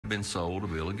been sold a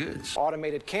bill of goods.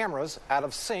 Automated cameras out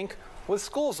of sync with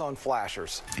school zone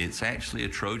flashers. It's actually a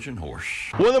Trojan horse.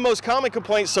 One of the most common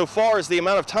complaints so far is the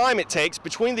amount of time it takes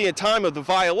between the time of the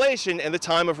violation and the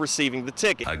time of receiving the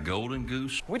ticket. A golden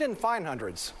goose. We didn't find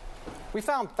hundreds. We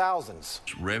found thousands.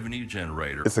 Revenue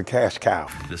generator. It's a cash cow.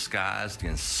 Disguised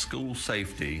in school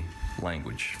safety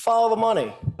language. Follow the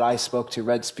money. I spoke to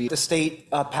REDSPEED. The state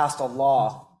passed a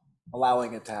law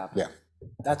allowing it to happen. Yeah.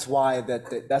 That's why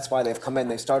they've come in.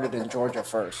 They started in Georgia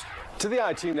first. To the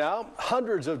IT now,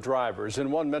 hundreds of drivers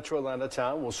in one metro Atlanta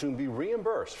town will soon be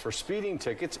reimbursed for speeding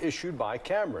tickets issued by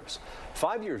cameras.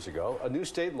 5 years ago, a new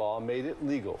state law made it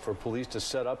legal for police to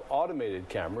set up automated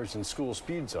cameras in school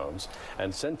speed zones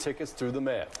and send tickets through the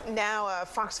mail. Now, a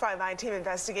Fox 5 I-Team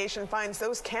investigation finds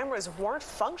those cameras weren't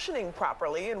functioning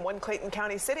properly in one Clayton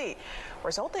County city,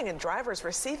 resulting in drivers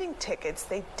receiving tickets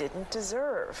they didn't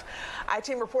deserve.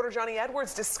 I-Team reporter Johnny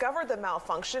Edwards discovered the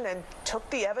malfunction and took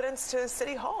the evidence to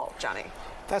City Hall. Johnny.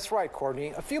 That's right,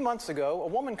 Courtney. A few months ago, a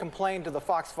woman complained to the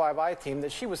Fox 5 I-Team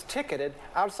that she was ticketed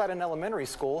outside an elementary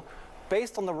school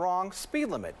based on the wrong speed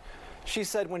limit. She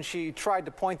said when she tried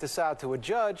to point this out to a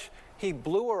judge, he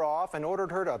blew her off and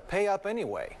ordered her to pay up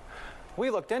anyway. We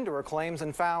looked into her claims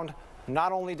and found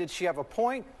not only did she have a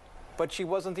point, but she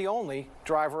wasn't the only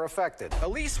driver affected.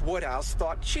 Elise Woodhouse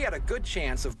thought she had a good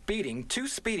chance of beating 2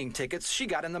 speeding tickets she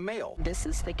got in the mail. This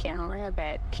is the camera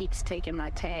that keeps taking my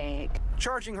tag.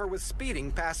 Charging her with speeding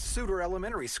past Suter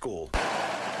Elementary School.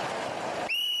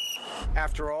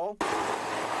 After all,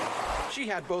 she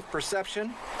had both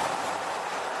perception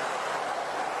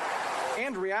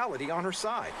and reality on her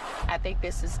side. I think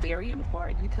this is very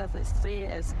important because it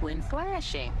says when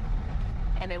flashing,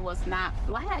 and it was not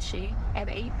flashing at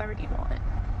 8:31,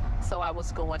 so I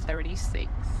was going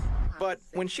 36. But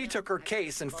when she took her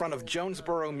case in front of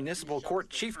Jonesboro Municipal Court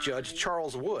Chief Judge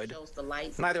Charles Wood,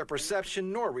 neither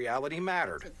perception nor reality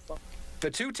mattered.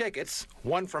 The 2 tickets,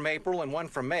 one from April and one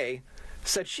from May,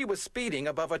 said she was speeding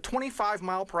above a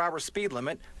 25-mile-per-hour speed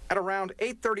limit at around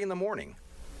 8:30 in the morning.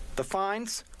 The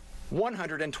fines,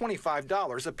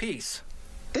 $125 apiece.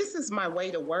 This is my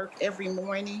way to work every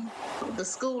morning. The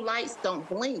school lights don't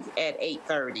blink at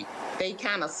 8:30. They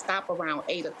kind of stop around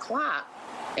 8 o'clock.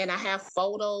 And I have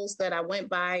photos that I went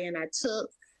by and I took.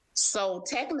 So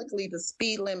technically the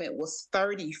speed limit was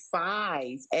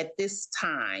 35 at this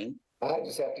time. I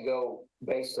just have to go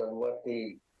based on what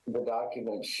the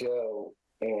documents show.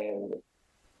 And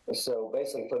so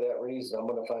basically for that reason, I'm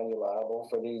going to find you liable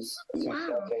for these 2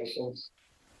 citations.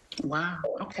 Wow,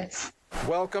 okay.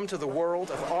 Welcome to the world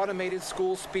of automated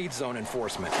school speed zone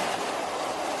enforcement.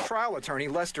 Trial attorney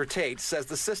Lester Tate says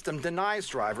the system denies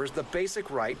drivers the basic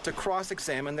right to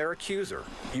cross-examine their accuser.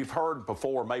 You've heard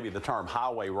before maybe the term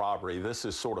highway robbery. This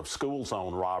is sort of school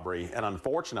zone robbery, and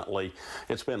unfortunately,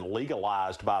 it's been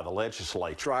legalized by the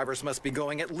legislature. Drivers must be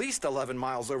going at least 11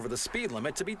 miles over the speed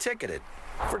limit to be ticketed.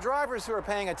 For drivers who are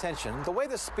paying attention, the way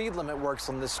the speed limit works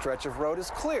on this stretch of road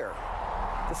is clear.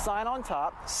 The sign on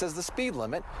top says the speed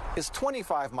limit is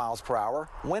 25 miles per hour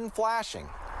when flashing.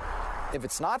 If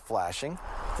it's not flashing,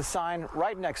 the sign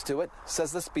right next to it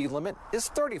says the speed limit is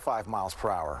 35 miles per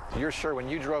hour. You're sure when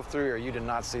you drove through here, you did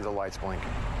not see the lights blinking?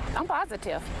 I'm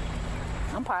positive.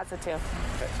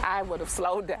 I would have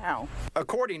slowed down.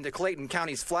 According to Clayton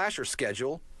County's flasher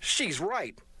schedule, she's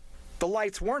right. The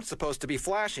lights weren't supposed to be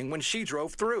flashing when she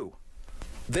drove through.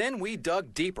 Then we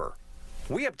dug deeper.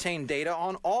 We obtained data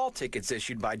on all tickets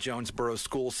issued by Jonesboro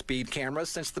school speed cameras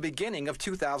since the beginning of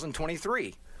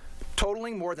 2023,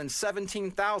 totaling more than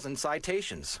 17,000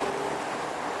 citations.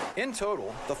 In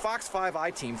total, the Fox 5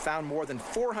 I-Team found more than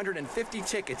 450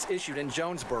 tickets issued in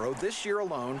Jonesboro this year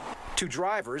alone to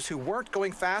drivers who weren't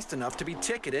going fast enough to be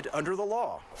ticketed under the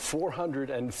law.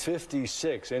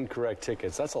 456 incorrect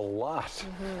tickets. That's a lot.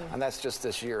 Mm-hmm. And that's just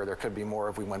this year. There could be more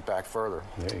if we went back further.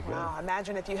 There you go. Wow,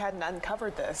 imagine if you hadn't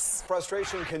uncovered this.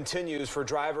 Frustration continues for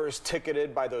drivers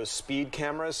ticketed by those speed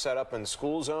cameras set up in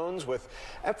school zones, with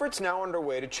efforts now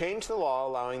underway to change the law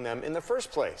allowing them in the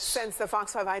first place. Since the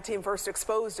Fox 5 I-Team first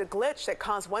exposed a glitch that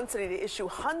caused one city to issue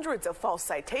hundreds of false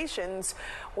citations,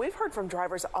 we've heard from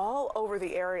drivers all over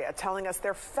the area telling us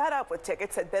they're fed up with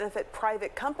tickets that benefit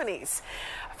private companies.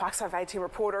 Fox 5 I-Team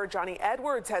reporter Johnny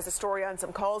Edwards has a story on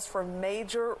some calls for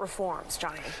major reforms.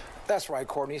 Johnny. That's right,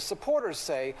 Courtney. Supporters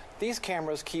say these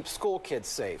cameras keep school kids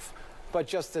safe. But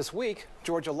just this week,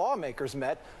 Georgia lawmakers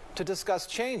met to discuss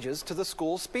changes to the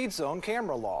school speed zone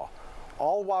camera law,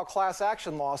 all while class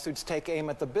action lawsuits take aim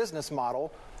at the business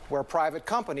model where private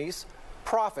companies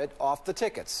profit off the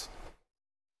tickets.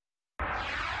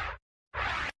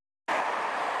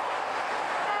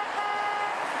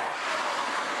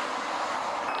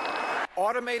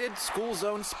 Automated school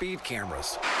zone speed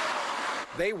cameras.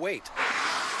 They wait.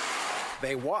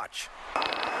 They watch.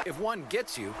 If one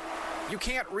gets you, you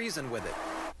can't reason with it.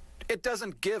 It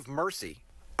doesn't give mercy.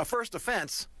 A first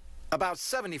offense, about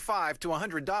 $75 to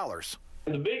 $100.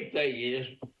 The big thing is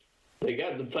they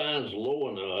got the fines low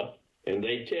enough, and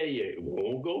they tell you it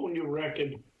won't go on your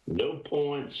record, no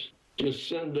points, just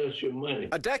send us your money.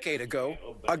 A decade ago,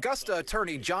 Augusta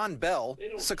attorney John Bell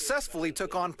successfully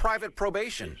took on private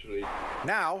probation.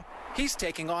 Now, he's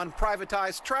taking on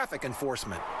privatized traffic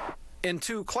enforcement in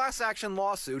 2 class action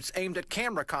lawsuits aimed at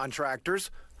camera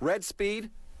contractors, REDSPEED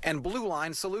and Blue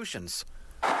Line Solutions,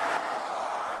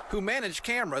 who manage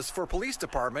cameras for police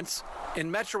departments in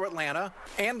Metro Atlanta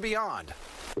and beyond.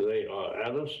 They are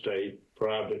out-of-state,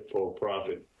 private,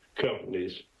 for-profit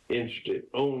companies interested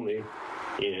only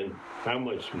in how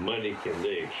much money can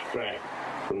they extract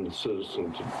from the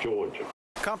citizens of Georgia.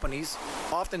 Companies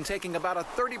often taking about a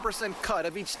 30% cut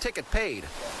of each ticket paid.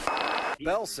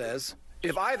 Bell says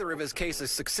if either of his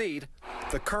cases succeed,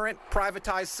 the current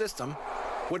privatized system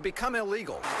would become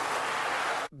illegal.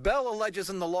 Bell alleges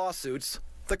in the lawsuits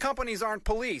the companies aren't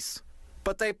police,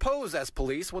 but they pose as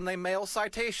police when they mail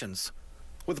citations,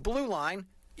 with Blue Line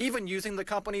even using the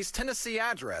company's Tennessee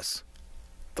address.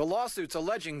 The lawsuit's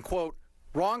alleging, quote,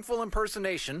 wrongful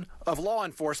impersonation of law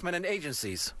enforcement and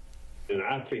agencies. And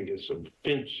I think it's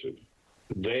offensive.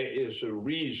 There is a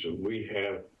reason we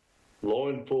have law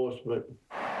enforcement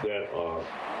that are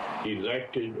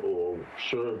elected or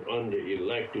serve under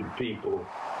elected people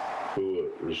who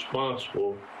are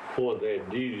responsible for their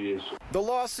duties. The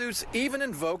lawsuits even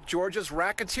invoke Georgia's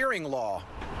racketeering law.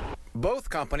 Both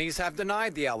companies have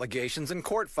denied the allegations in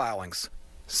court filings,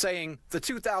 saying the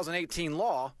 2018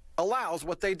 law allows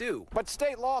what they do. But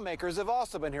state lawmakers have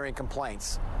also been hearing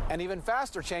complaints, and even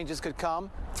faster changes could come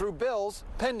through bills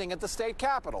pending at the state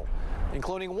capitol,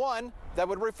 including one that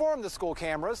would reform the school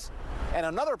cameras and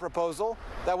another proposal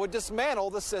that would dismantle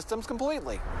the systems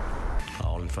completely.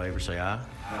 All in favor say aye.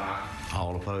 Aye.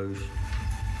 All opposed?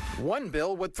 One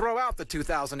bill would throw out the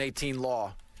 2018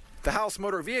 law. The House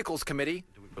Motor Vehicles Committee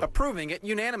approving it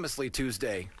unanimously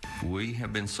Tuesday. We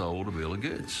have been sold a bill of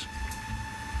goods.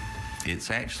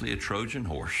 It's actually a Trojan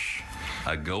horse,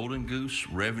 a golden goose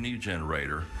revenue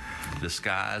generator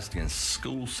disguised in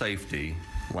school safety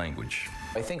language.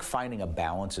 I think finding a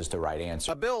balance is the right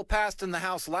answer. A bill passed in the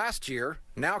House last year,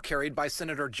 now carried by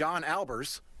Senator John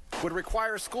Albers, would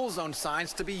require school zone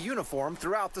signs to be uniform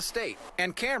throughout the state,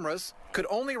 and cameras could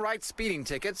only write speeding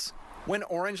tickets when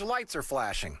orange lights are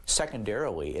flashing.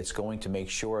 Secondarily, it's going to make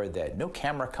sure that no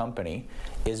camera company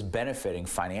is benefiting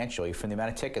financially from the amount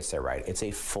of tickets they write. It's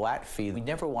a flat fee. We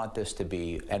never want this to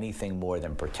be anything more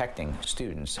than protecting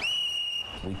students.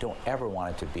 We don't ever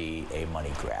want it to be a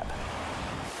money grab.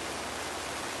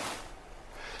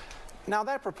 Now,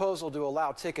 that proposal to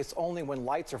allow tickets only when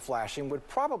lights are flashing would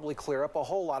probably clear up a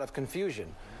whole lot of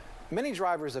confusion. Many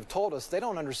drivers have told us they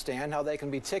don't understand how they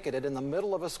can be ticketed in the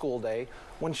middle of a school day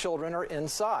when children are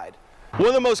inside. One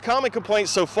of the most common complaints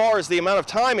so far is the amount of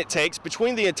time it takes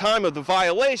between the time of the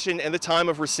violation and the time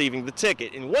of receiving the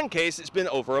ticket. In one case, it's been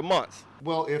over a month.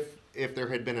 Well, if there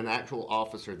had been an actual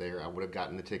officer there, I would have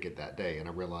gotten the ticket that day. And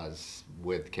I realize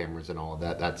with cameras and all of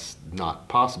that, that's not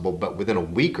possible. But within a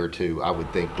week or two, I would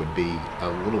think would be a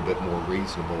little bit more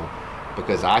reasonable,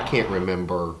 because I can't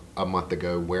remember a month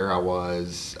ago where I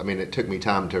was. I mean, it took me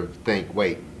time to think,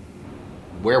 wait,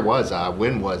 where was I?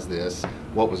 When was this?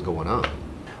 What was going on?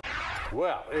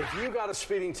 Well, if you got a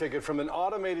speeding ticket from an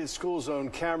automated school zone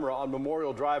camera on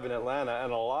Memorial Drive in Atlanta,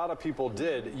 and a lot of people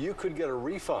did, you could get a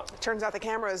refund. Turns out the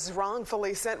cameras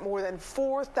wrongfully sent more than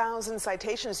 4,000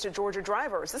 citations to Georgia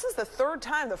drivers. This is the third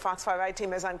time the Fox 5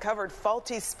 I-Team has uncovered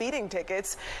faulty speeding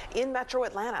tickets in Metro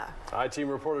Atlanta. I-Team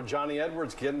reporter Johnny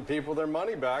Edwards getting people their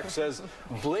money back says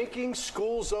blinking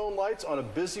school zone lights on a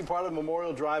busy part of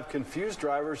Memorial Drive confused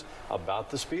drivers about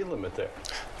the speed limit there.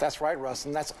 That's right, Russ,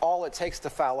 and that's all it takes to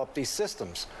foul up these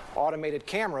systems. Automated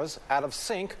cameras out of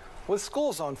sync with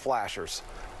school zone flashers.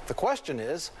 The question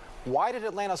is, why did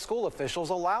Atlanta school officials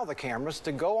allow the cameras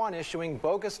to go on issuing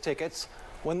bogus tickets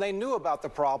when they knew about the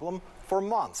problem for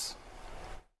months?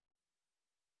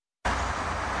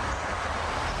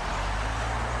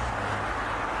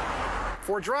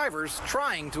 For drivers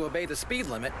trying to obey the speed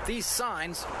limit, these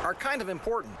signs are kind of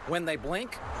important. When they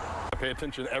blink, I pay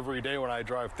attention every day when I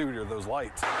drive through to those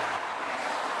lights.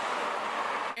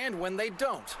 And when they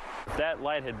don't. If that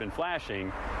light had been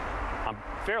flashing, I'm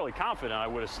fairly confident I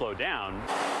would have slowed down.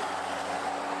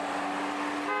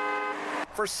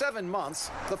 For 7 months,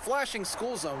 the flashing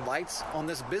school zone lights on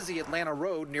this busy Atlanta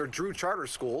road near Drew Charter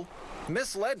School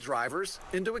misled drivers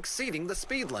into exceeding the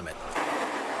speed limit.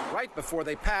 right before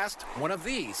they passed one of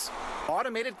these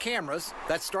automated cameras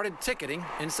that started ticketing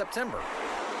in September.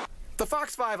 The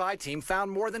Fox 5i team found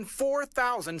more than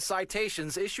 4,000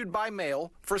 citations issued by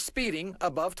mail for speeding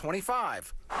above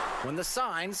 25, when the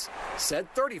signs said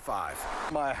 35.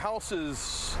 My house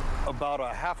is about a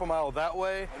half a mile that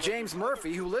way. James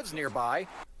Murphy, who lives nearby,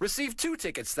 received 2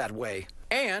 tickets that way,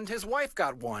 and his wife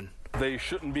got one. They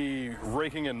shouldn't be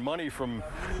raking in money from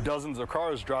dozens of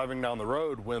cars driving down the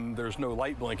road when there's no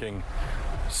light blinking,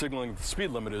 signaling the speed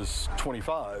limit is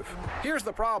 25. Here's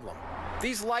the problem.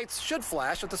 These lights should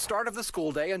flash at the start of the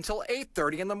school day until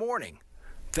 8:30 in the morning,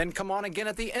 then come on again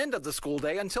at the end of the school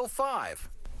day until 5.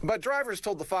 But drivers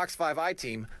told the Fox 5i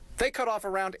team they cut off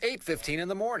around 8:15 in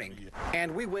the morning,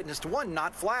 and we witnessed one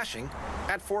not flashing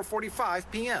at 4:45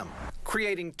 p.m.,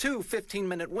 creating 2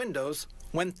 15-minute windows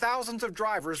when thousands of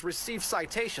drivers receive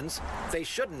citations they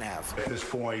shouldn't have. At this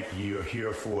point, you're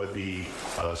here for the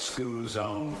school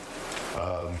zone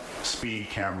speed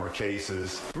camera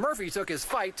cases. Murphy took his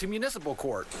fight to municipal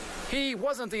court. He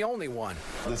wasn't the only one.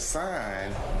 The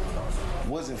sign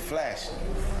wasn't flashing.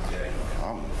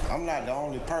 I'm not the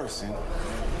only person,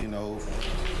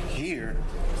 here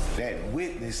that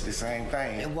witnessed the same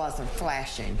thing. It wasn't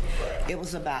flashing. It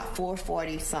was about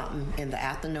 4:40 something in the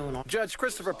afternoon. Judge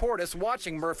Christopher Portis,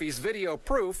 watching Murphy's video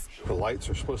proof. The lights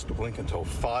are supposed to blink until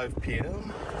 5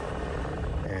 p.m.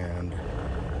 and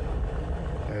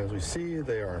as we see,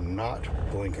 they are not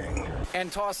blinking.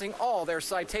 And tossing all their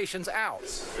citations out.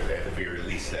 At the very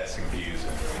least, that's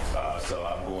confusing. So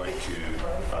I'm going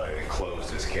to close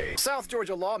this case. South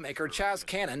Georgia lawmaker Chaz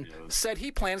Cannon said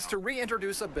he plans to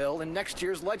reintroduce a bill in next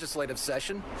year's legislative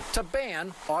session to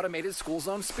ban automated school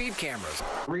zone speed cameras.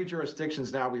 3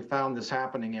 jurisdictions now we found this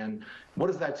happening in. What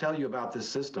does that tell you about this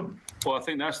system? Well, I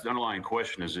think that's the underlying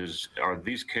question is are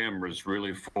these cameras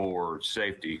really for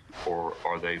safety or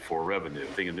are they for revenue?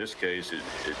 I think in this case, it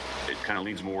kind of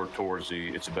leans more towards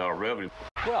it's about revenue.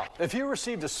 Well, if you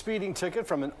received a speeding ticket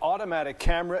from an automatic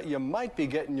camera, you might be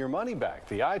getting your money back.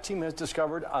 The I-team has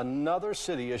discovered another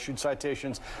city issued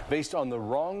citations based on the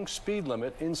wrong speed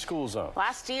limit in school zones.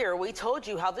 Last year, we told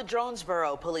you how the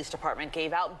Jonesboro Police Department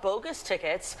gave out bogus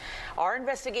tickets. Our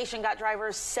investigation got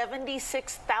drivers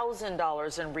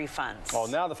 $76,000 in refunds. Well,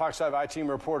 now the Fox 5 I-team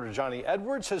reporter Johnny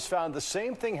Edwards has found the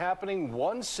same thing happening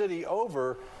one city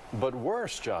over, but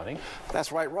worse, Johnny.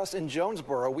 That's right, Russ. In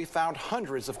Jonesboro, we found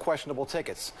hundreds of questionable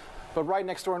tickets. But right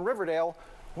next door in Riverdale,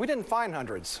 we didn't find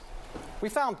hundreds. We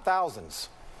found thousands.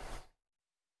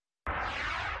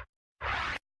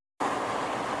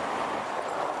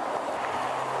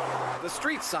 The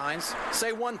street signs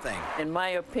say one thing. In my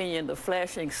opinion, the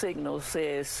flashing signal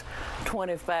says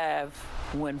 25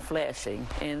 when flashing.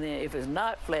 And then if it's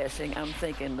not flashing, I'm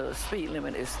thinking the speed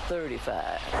limit is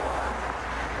 35.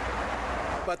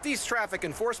 But these traffic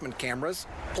enforcement cameras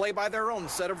play by their own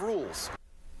set of rules.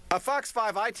 A Fox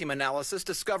 5 I-team analysis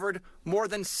discovered more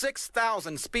than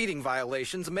 6,000 speeding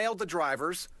violations mailed to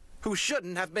drivers who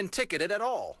shouldn't have been ticketed at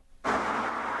all.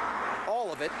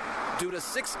 All of it due to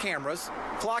 6 cameras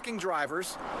clocking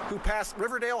drivers who passed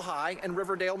Riverdale High and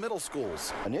Riverdale Middle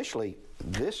Schools. Initially,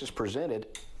 this is presented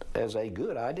as a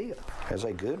good idea, as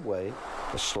a good way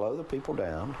to slow the people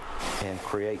down and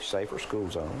create safer school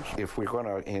zones. If we're going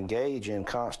to engage in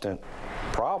constant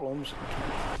problems,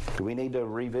 do we need to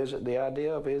revisit the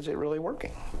idea of is it really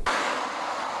working?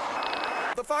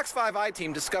 The Fox 5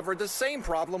 I-team discovered the same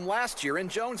problem last year in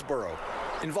Jonesboro,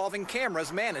 involving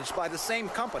cameras managed by the same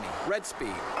company,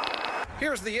 REDSPEED.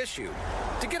 Here's the issue.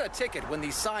 To get a ticket when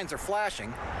these signs are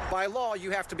flashing, by law you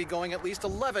have to be going at least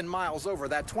 11 miles over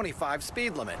that 25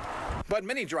 speed limit. But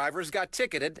many drivers got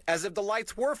ticketed as if the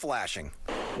lights were flashing,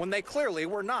 when they clearly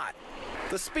were not.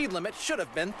 The speed limit should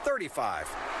have been 35.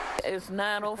 It's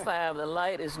 9:05, the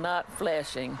light is not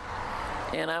flashing,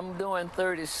 and I'm doing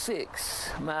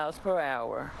 36 miles per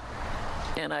hour,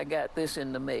 and I got this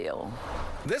in the mail.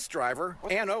 This driver,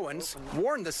 Ann Owens,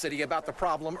 warned the city about the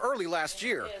problem early last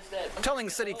year, telling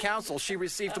City Council she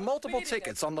received multiple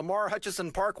tickets on Lamar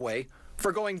Hutchison Parkway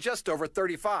for going just over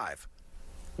 35.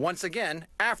 Once again,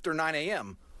 after 9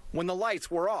 a.m., when the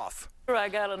lights were off. I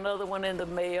got another one in the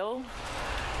mail,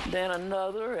 then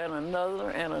another and another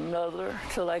and another,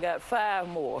 till I got 5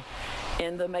 more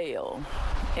in the mail.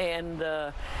 And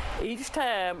each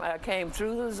time I came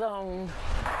through the zone,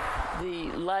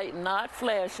 the light not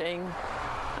flashing,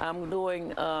 I'm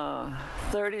doing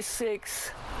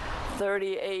 36,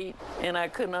 38, and I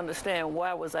couldn't understand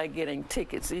why was I getting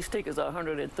tickets. These tickets are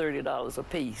 $130 a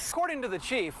piece. According to the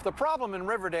chief, the problem in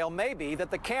Riverdale may be that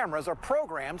the cameras are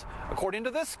programmed according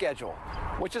to this schedule,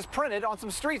 which is printed on some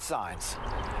street signs.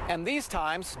 And these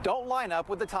times don't line up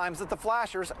with the times that the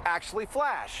flashers actually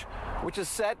flash, which is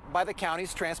set by the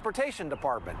county's transportation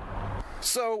department.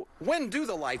 So when do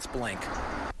the lights blink?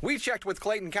 We checked with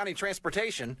Clayton County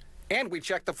Transportation, and we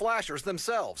checked the flashers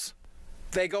themselves.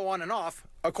 They go on and off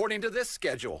according to this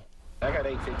schedule. I got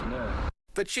 8:59.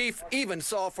 The chief even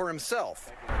saw for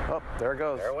himself. Oh, there it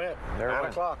goes. There it went. There it 9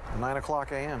 went. o'clock. 9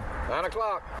 o'clock a.m. 9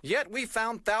 o'clock. Yet we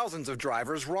found thousands of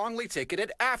drivers wrongly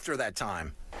ticketed after that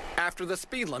time, after the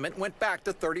speed limit went back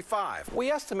to 35. We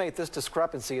estimate this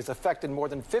discrepancy has affected more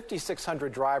than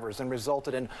 5,600 drivers and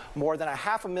resulted in more than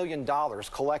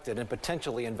 $500,000 collected in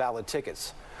potentially invalid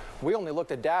tickets. We only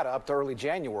looked at data up to early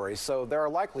January, so there are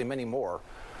likely many more.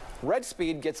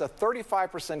 REDSPEED gets a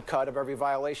 35% cut of every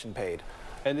violation paid.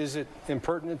 And is it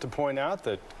impertinent to point out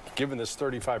that, given this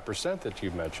 35% that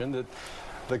you've mentioned, that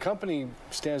the company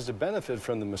stands to benefit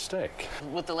from the mistake?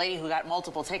 With the lady who got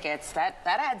multiple tickets, that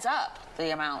adds up,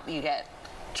 the amount you get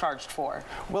charged for.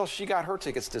 Well, she got her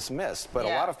tickets dismissed, but a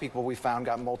lot of people we found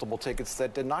got multiple tickets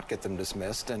that did not get them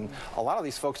dismissed. And a lot of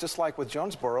these folks, just like with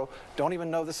Jonesboro, don't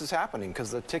even know this is happening because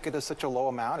the ticket is such a low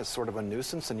amount. It's sort of a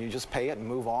nuisance, and you just pay it and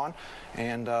move on.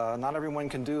 And not everyone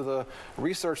can do the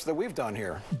research that we've done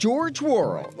here. George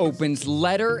Worrell opens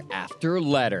letter after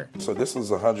letter. So this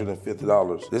was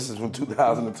 $150. This is from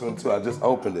 2022. I just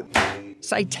opened it.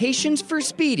 Citations for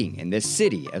speeding in the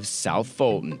city of South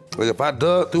Fulton. Like if I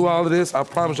dug through all of this, I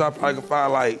promise you I probably could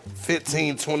find like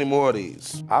 15, 20 more of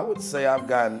these. I would say I've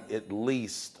gotten at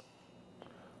least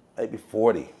maybe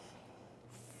 40.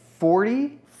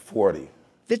 40? 40.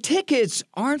 The tickets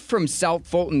aren't from South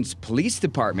Fulton's police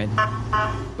department,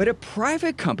 but a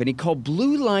private company called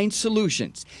Blue Line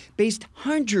Solutions, based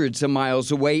hundreds of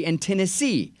miles away in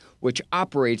Tennessee, which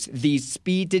operates these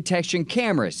speed detection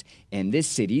cameras in the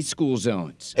city's school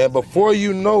zones. And before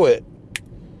you know it,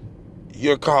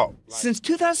 you're caught. Since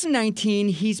 2019,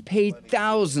 he's paid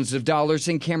thousands of dollars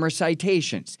in camera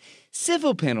citations,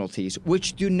 civil penalties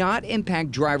which do not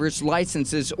impact drivers'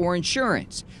 licenses or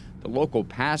insurance. The local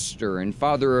pastor and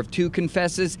father of two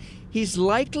confesses he's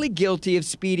likely guilty of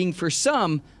speeding for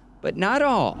some, but not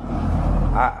all.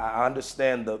 I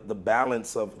understand the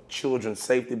balance of children's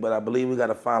safety, but I believe we got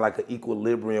to find like an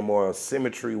equilibrium or a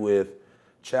symmetry with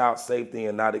child safety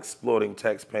and not exploiting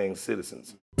tax-paying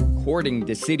citizens. According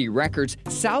to city records,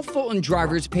 South Fulton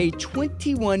drivers pay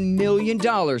 $21 million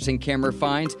in camera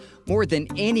fines, more than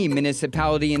any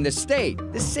municipality in the state.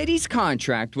 The city's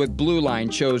contract with Blue Line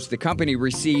shows the company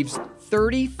receives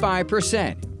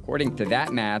 35%. According to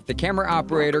that math, the camera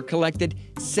operator collected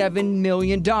 $7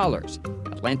 million.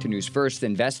 Atlanta News First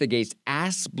Investigates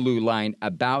asked Blue Line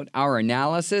about our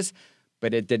analysis,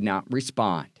 but it did not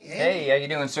respond. Hey, how you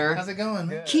doing, sir? How's it going?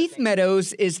 Good. Keith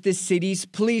Meadows is the city's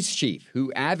police chief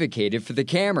who advocated for the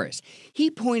cameras. He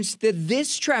points to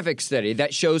this traffic study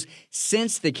that shows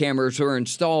since the cameras were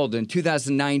installed in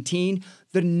 2019,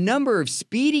 the number of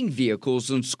speeding vehicles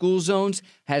in school zones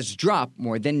has dropped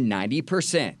more than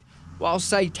 90%. While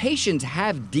citations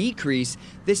have decreased,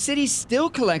 the city still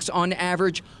collects on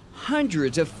average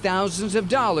hundreds of thousands of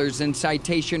dollars in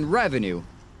citation revenue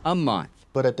a month.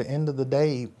 But at the end of the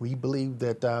day, we believe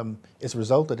that it's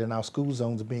resulted in our school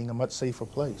zones being a much safer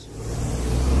place.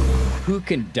 Who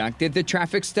conducted the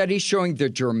traffic study showing the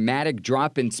dramatic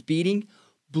drop in speeding?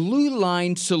 Blue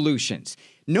Line Solutions.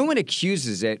 No one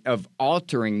accuses it of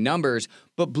altering numbers,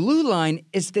 but Blue Line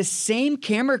is the same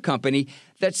camera company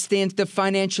that stands to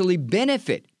financially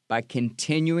benefit by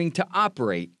continuing to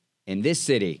operate in this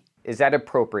city. Is that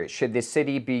appropriate? Should the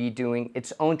city be doing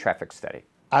its own traffic study?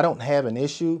 I don't have an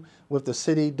issue with the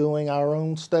city doing our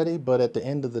own study, but at the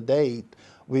end of the day,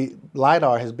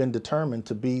 LiDAR has been determined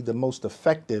to be the most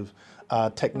effective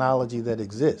technology that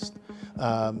exists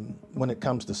when it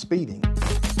comes to speeding.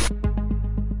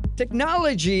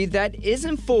 Technology that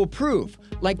isn't foolproof,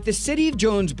 like the city of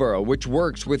Jonesboro, which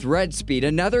works with REDSPEED,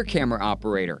 another camera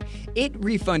operator. It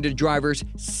refunded drivers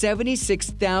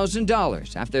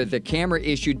 $76,000 after the camera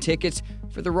issued tickets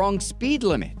for the wrong speed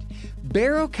limit.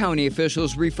 Barrow County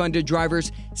officials refunded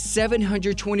drivers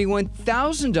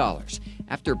 $721,000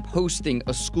 after posting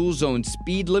a school zone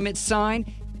speed limit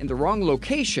sign in the wrong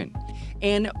location.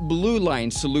 And Blue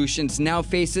Line Solutions now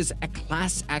faces a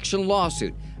class action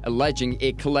lawsuit alleging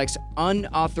it collects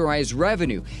unauthorized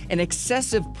revenue and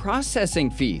excessive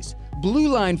processing fees. Blue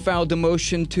Line filed a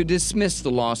motion to dismiss the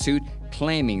lawsuit,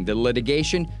 claiming the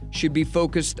litigation should be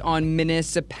focused on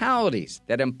municipalities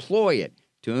that employ it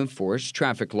to enforce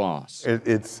traffic laws.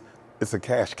 It's a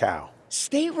cash cow.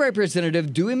 State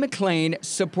Representative Dewey McClain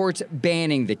supports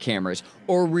banning the cameras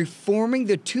or reforming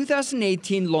the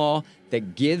 2018 law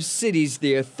that gives cities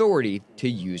the authority to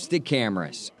use the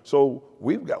cameras. So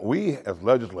we as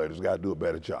legislators got to do a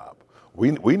better job.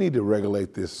 We need to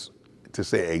regulate this to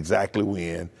say exactly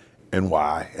when and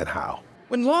why and how.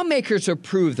 When lawmakers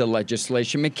approved the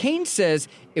legislation, McCain says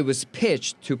it was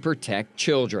pitched to protect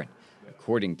children.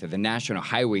 According to the National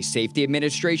Highway Safety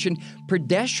Administration,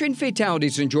 pedestrian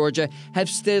fatalities in Georgia have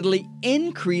steadily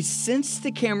increased since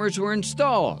the cameras were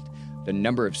installed. The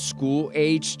number of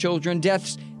school-aged children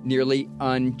deaths nearly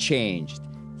unchanged.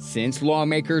 Since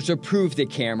lawmakers approved the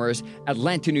cameras,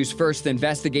 Atlanta News First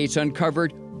Investigates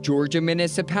uncovered Georgia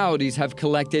municipalities have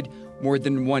collected more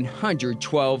than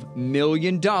 $112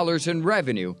 million in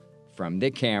revenue from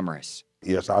the cameras.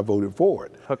 Yes, I voted for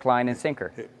it. Hook, line, and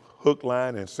sinker. Hook,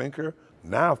 line, and sinker.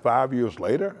 Now, 5 years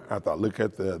later, after I look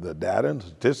at the data and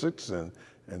statistics and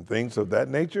things of that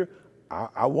nature,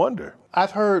 I wonder.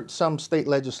 I've heard some state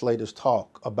legislators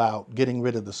talk about getting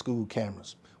rid of the school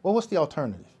cameras. Well, what's the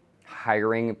alternative?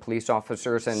 Hiring police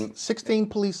officers and 16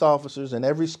 police officers in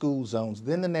every school zones.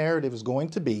 Then the narrative is going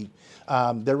to be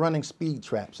they're running speed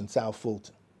traps in South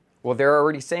Fulton. Well, they're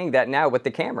already saying that now with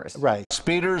the cameras. Right.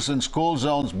 Speeders in school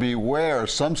zones, beware.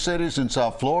 Some cities in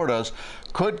South Florida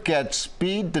could get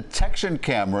speed detection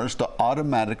cameras to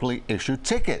automatically issue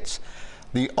tickets.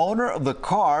 The owner of the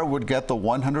car would get the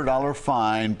 $100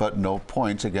 fine, but no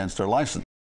points against their license.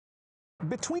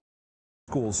 Between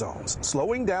school zones,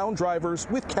 slowing down drivers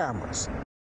with cameras.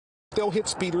 They'll hit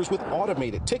speeders with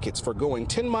automated tickets for going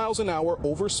 10 miles an hour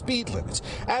over speed limits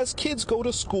as kids go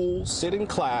to school, sit in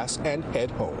class, and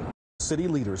head home. City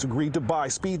leaders agreed to buy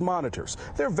speed monitors.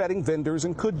 They're vetting vendors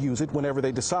and could use it whenever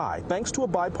they decide, thanks to a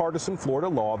bipartisan Florida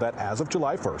law that, as of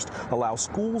July 1st, allows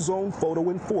school zone photo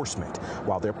enforcement.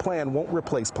 While their plan won't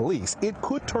replace police, it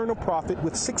could turn a profit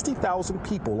with 60,000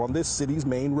 people on this city's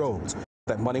main roads.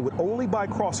 That money would only buy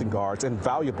crossing guards and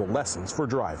valuable lessons for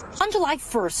drivers. On July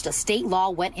 1st, a state law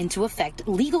went into effect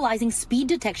legalizing speed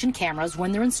detection cameras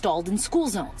when they're installed in school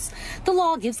zones. The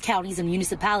law gives counties and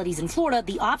municipalities in Florida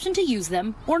the option to use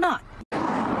them or not.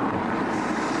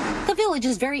 The village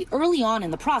is very early on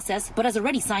in the process, but has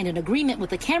already signed an agreement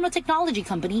with the camera technology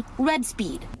company,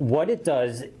 REDSPEED. What it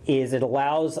does is it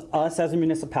allows us as a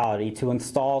municipality to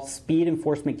install speed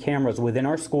enforcement cameras within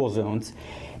our school zones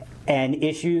and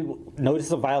issue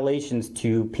notice of violations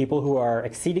to people who are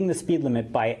exceeding the speed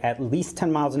limit by at least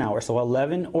 10 miles an hour, so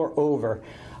 11 or over,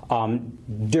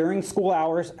 during school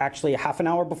hours, actually a half an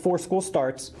hour before school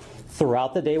starts,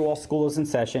 throughout the day while school is in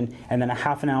session, and then a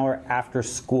half an hour after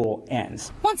school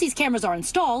ends. Once these cameras are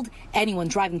installed, anyone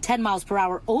driving 10 miles per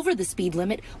hour over the speed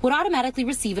limit would automatically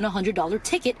receive an $100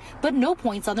 ticket, but no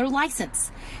points on their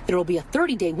license. There will be a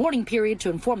 30-day warning period to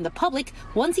inform the public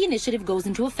once the initiative goes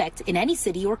into effect in any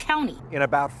city or county. In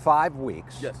about 5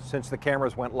 weeks since the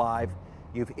cameras went live,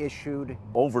 you've issued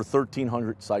over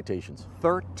 1,300 citations.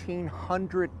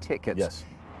 1,300 tickets. Yes.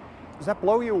 Does that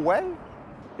blow you away?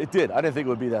 It did. I didn't think it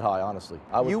would be that high, honestly.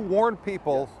 You warned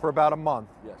people for about a month.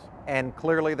 Yes. And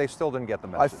clearly they still didn't get the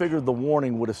message. I figured the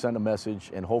warning would have sent a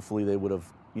message, and hopefully they would have,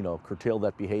 curtailed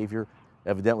that behavior.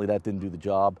 Evidently that didn't do the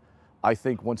job. I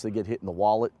think once they get hit in the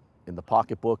wallet, in the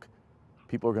pocketbook,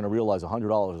 people are going to realize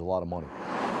 $100 is a lot of money.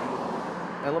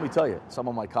 And let me tell you, some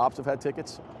of my cops have had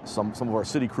tickets. Some of our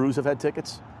city crews have had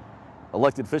tickets.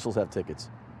 Elected officials have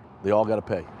tickets. They all got to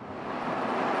pay.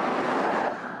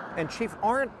 And Chief,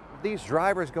 aren't these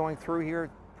drivers going through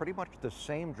here pretty much the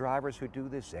same drivers who do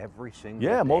this every single day?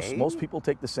 Yeah, most people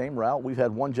take the same route. We've had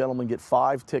one gentleman get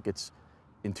 5 tickets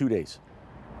in 2 days.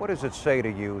 What does it say to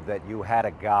you that you had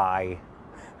a guy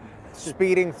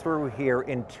speeding through here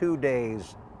in 2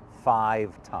 days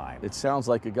 5 times? It sounds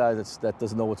like a guy that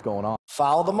doesn't know what's going on.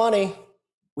 Follow the money.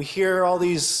 We hear all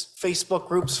these Facebook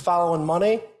groups following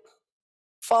money.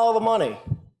 Follow the money.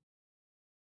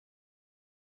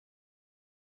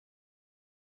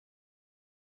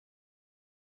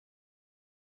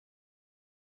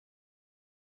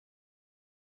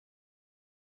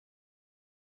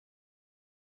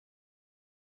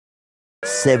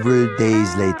 Several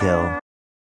days later.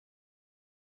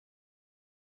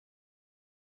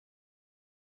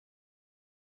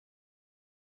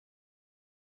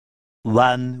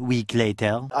 One week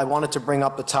later. I wanted to bring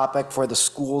up the topic for the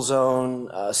school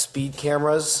zone speed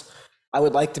cameras. I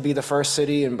would like to be the first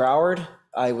city in Broward.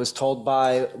 I was told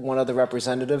by one of the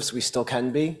representatives we still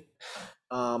can be.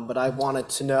 But I wanted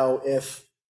to know if,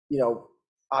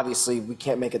 obviously we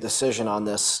can't make a decision on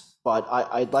this, but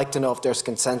I'd like to know if there's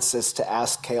consensus to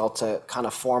ask Kale to kind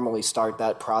of formally start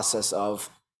that process of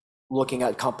looking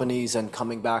at companies and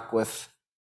coming back with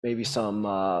maybe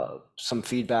some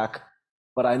feedback.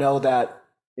 But I know that,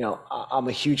 you know, I'm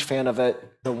a huge fan of it.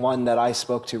 The one that I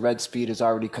spoke to, REDSPEED, has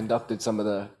already conducted some of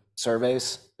the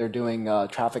surveys. They're doing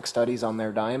traffic studies on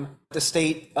their dime. The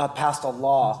state passed a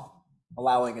law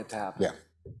allowing it to happen. Yeah.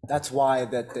 That's why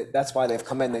that's why they've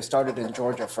come in. They started in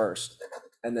Georgia first,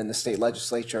 and then the state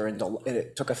legislature, and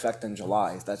it took effect in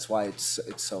July. That's why it's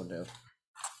so new.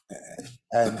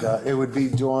 And it would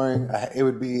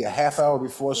be a half hour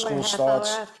before school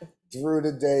starts through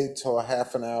the day till a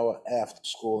half an hour after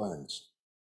school ends.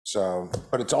 So,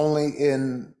 but it's only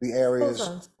in the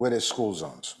areas where there's school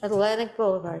zones. Atlantic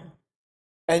Boulevard.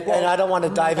 And I don't want to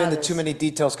dive into too many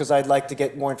details because I'd like to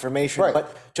get more information,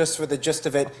 but just for the gist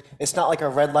of it, it's not like a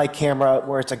red light camera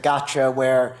where it's a gotcha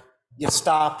where you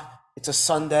stop, it's a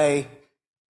Sunday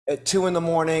at 2 in the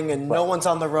morning and no one's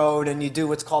on the road and you do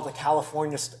what's called a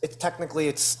California, technically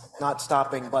it's not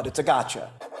stopping, but it's a gotcha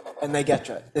and they get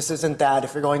you. This isn't that.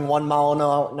 If you're going 1 mile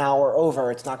an hour over,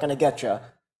 it's not going to get you.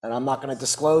 And I'm not going to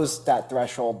disclose that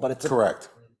threshold, but it's correct.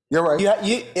 You're right.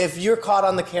 If you're caught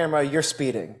on the camera, you're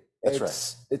speeding. That's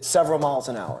right. It's several miles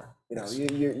an hour. You know,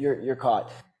 you're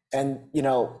caught. And, you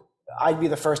know, I'd be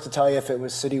the first to tell you if it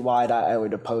was citywide, I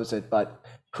would oppose it. But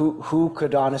who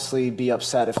could honestly be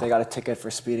upset if they got a ticket for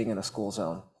speeding in a school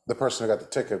zone? The person who got the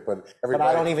ticket, but everybody,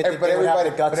 I don't even think they would have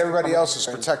the guts. But everybody else is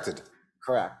protected.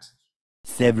 Correct.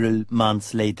 Several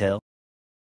months later.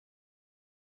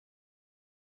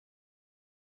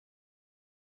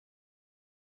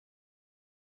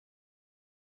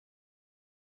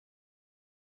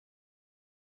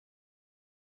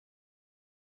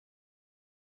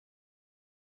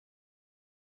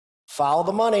 Follow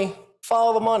the money.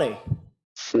 Follow the money.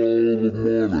 Follow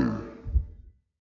the money.